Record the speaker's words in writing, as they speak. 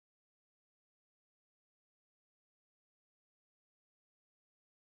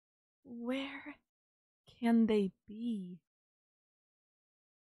Where can they be?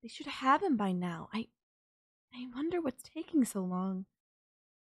 They should have him by now. I wonder what's taking so long.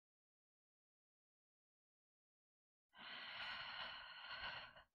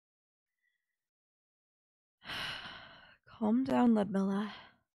 Calm down, Ludmilla.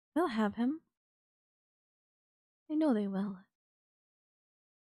 They'll have him. I know they will.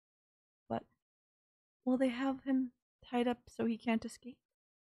 But will they have him tied up so he can't escape?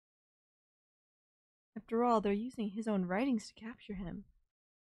 After all, they're using his own writings to capture him.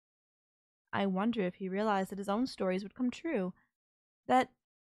 I wonder if he realized that his own stories would come true. That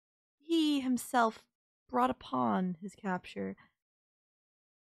he himself brought upon his capture.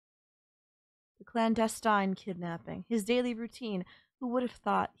 The clandestine kidnapping, his daily routine. Who would have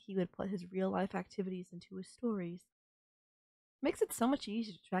thought he would put his real-life activities into his stories? Makes it so much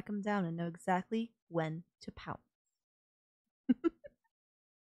easier to track him down and know exactly when to pounce.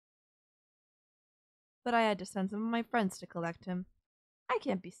 But I had to send some of my friends to collect him. I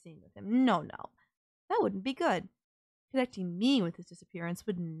can't be seen with him. No. That wouldn't be good. Connecting me with his disappearance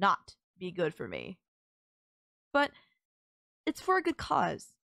would not be good for me. But it's for a good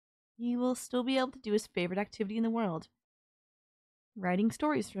cause. He will still be able to do his favorite activity in the world. Writing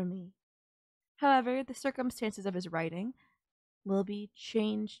stories for me. However, the circumstances of his writing will be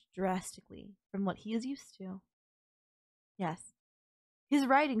changed drastically from what he is used to. Yes, his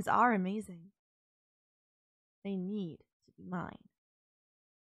writings are amazing. They need to be mine.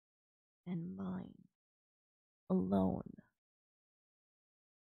 And mine. Alone.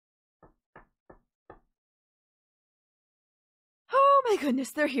 Oh my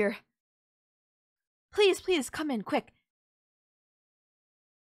goodness, they're here. Please, come in, quick.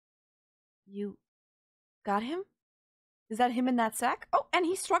 You got him? Is that him in that sack? Oh, and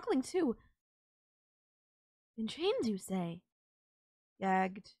he's struggling too. In chains, you say?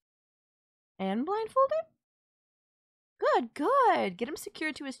 Gagged and blindfolded? Good. Get him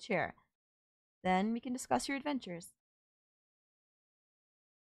secured to his chair. Then we can discuss your adventures.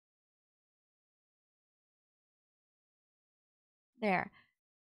 There.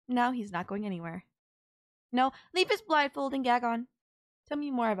 Now he's not going anywhere. No, leave his blindfold and gag on. Tell me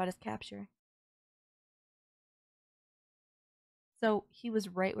more about his capture. So he was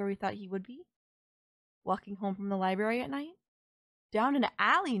right where we thought he would be? Walking home from the library at night? Down an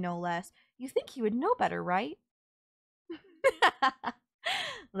alley, no less. You think he would know better, right?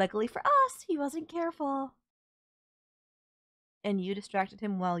 Luckily for us, he wasn't careful. And you distracted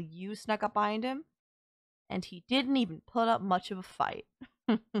him while you snuck up behind him? And he didn't even put up much of a fight.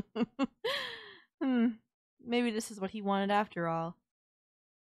 Maybe this is what he wanted after all.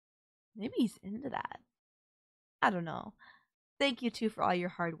 Maybe he's into that. I don't know. Thank you two for all your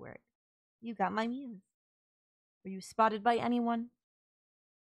hard work. You got my Muse. Were you spotted by anyone?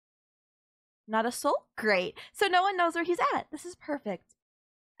 Not a soul? Great. So no one knows where he's at. This is perfect.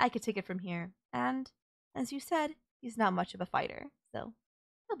 I could take it from here. And, as you said, he's not much of a fighter, so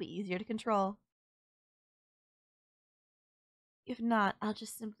he'll be easier to control. If not, I'll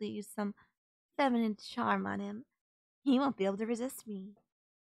just simply use some feminine charm on him. He won't be able to resist me.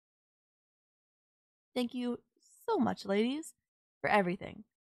 Thank you so much, ladies, for everything.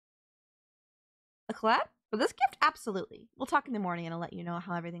 A clap? For this gift? Absolutely. We'll talk in the morning and I'll let you know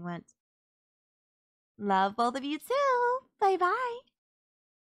how everything went. Love both of you too. Bye-bye.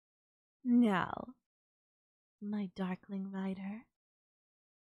 Now, my darkling rider,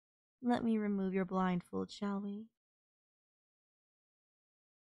 let me remove your blindfold, shall we?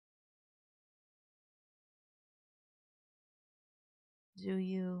 Do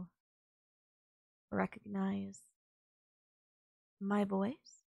you recognize my voice?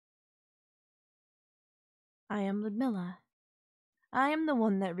 I am Ludmilla. I am the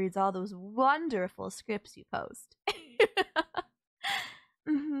one that reads all those wonderful scripts you post.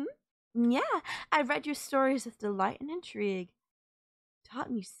 Yeah, I've read your stories with delight and intrigue. Taught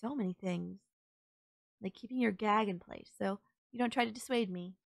me so many things. Like keeping your gag in place so you don't try to dissuade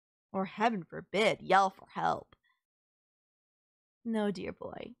me. Or heaven forbid, yell for help. No, dear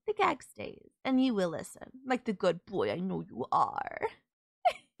boy, the gag stays, and you will listen, like the good boy I know you are.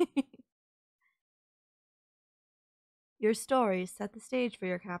 Your stories set the stage for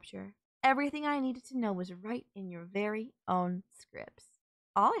your capture. Everything I needed to know was right in your very own scripts.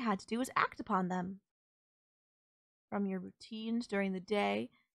 All I had to do was act upon them. From your routines during the day,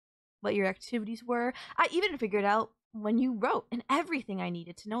 what your activities were, I even figured out when you wrote and everything I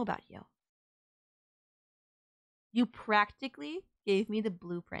needed to know about you. You practically gave me the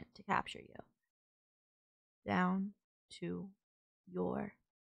blueprint to capture you. Down to your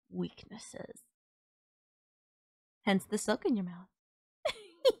weaknesses. Hence the silk in your mouth.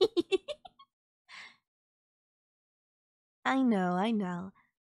 I know, I know.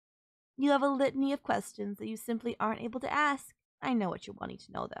 You have a litany of questions that you simply aren't able to ask. I know what you're wanting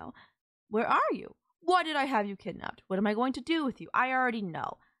to know, though. Where are you? Why did I have you kidnapped? What am I going to do with you? I already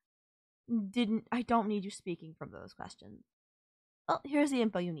know. I don't need you speaking from those questions. Well, here's the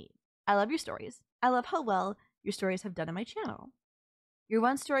info you need. I love your stories. I love how well your stories have done on my channel. Your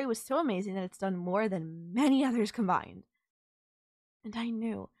one story was so amazing that it's done more than many others combined. And I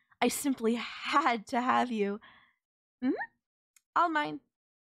knew. I simply had to have you. All mine.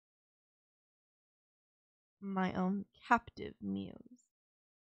 My own captive muse.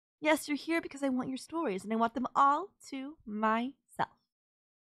 Yes, you're here because I want your stories, and I want them all to myself.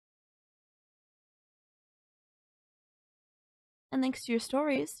 And thanks to your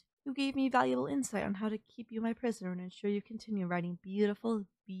stories, you gave me valuable insight on how to keep you my prisoner and ensure you continue writing beautiful,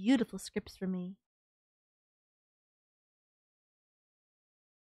 beautiful scripts for me.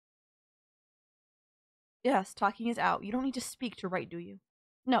 Yes, talking is out. You don't need to speak to write, do you?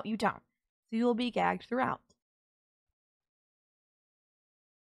 No, you don't. So you will be gagged throughout.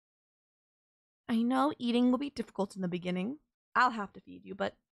 I know eating will be difficult in the beginning. I'll have to feed you,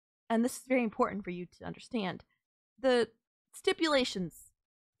 and this is very important for you to understand, the stipulations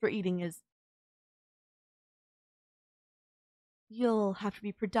for eating is you'll have to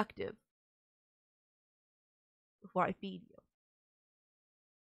be productive before I feed you.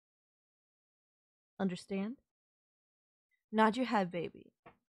 Understand? Nod your head, baby.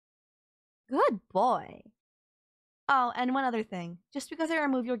 Good boy. Oh, and one other thing. Just because I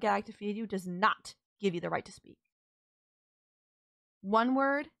remove your gag to feed you does not give you the right to speak. One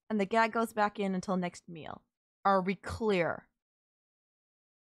word, and the gag goes back in until next meal. Are we clear?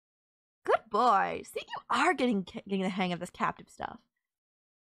 Good boy. See, you are getting the hang of this captive stuff.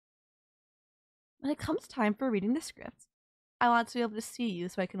 When it comes time for reading the script, I want to be able to see you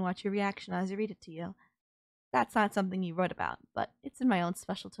so I can watch your reaction as I read it to you. That's not something you wrote about, but it's in my own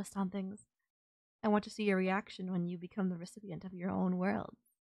special twist on things. I want to see your reaction when you become the recipient of your own world.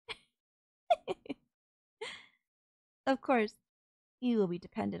 Of course, you will be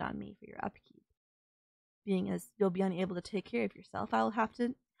dependent on me for your upkeep. Being as you'll be unable to take care of yourself, I will have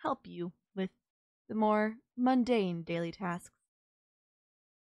to help you with the more mundane daily tasks.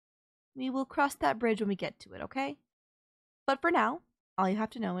 We will cross that bridge when we get to it, okay? But for now, all you have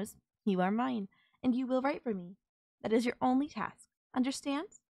to know is you are mine, and you will write for me. That is your only task. Understand?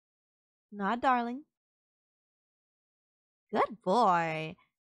 Nod, darling. Good boy.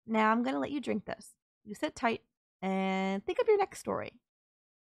 Now I'm going to let you drink this. You sit tight and think of your next story.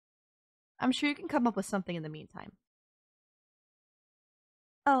 I'm sure you can come up with something in the meantime.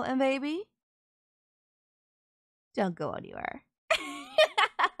 Oh, and baby, don't go anywhere.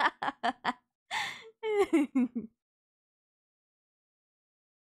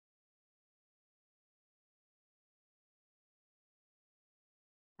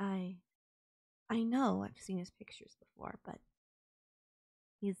 I know I've seen his pictures before, but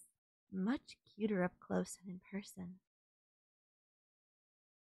he's much cuter up close and in person.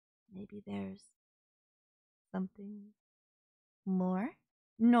 Maybe there's something more?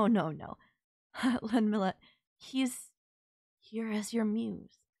 No. Len Millett, he's here as your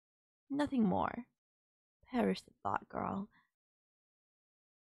muse. Nothing more. Perish the thought, girl.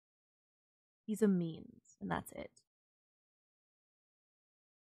 He's a means, and that's it.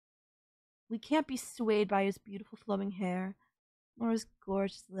 We can't be swayed by his beautiful flowing hair, or his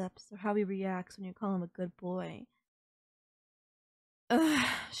gorgeous lips, or how he reacts when you call him a good boy. Ugh,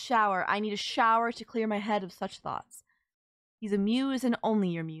 shower. I need a shower to clear my head of such thoughts. He's a muse and only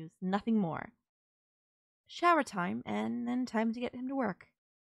your muse, nothing more. Shower time, and then time to get him to work.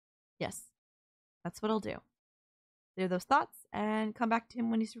 Yes, that's what I'll do. Clear those thoughts, and come back to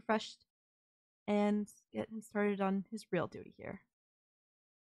him when he's refreshed, and get him started on his real duty here.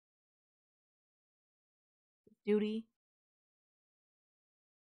 His duty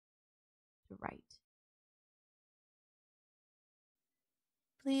to write.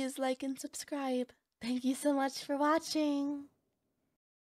 Please like and subscribe. Thank you so much for watching.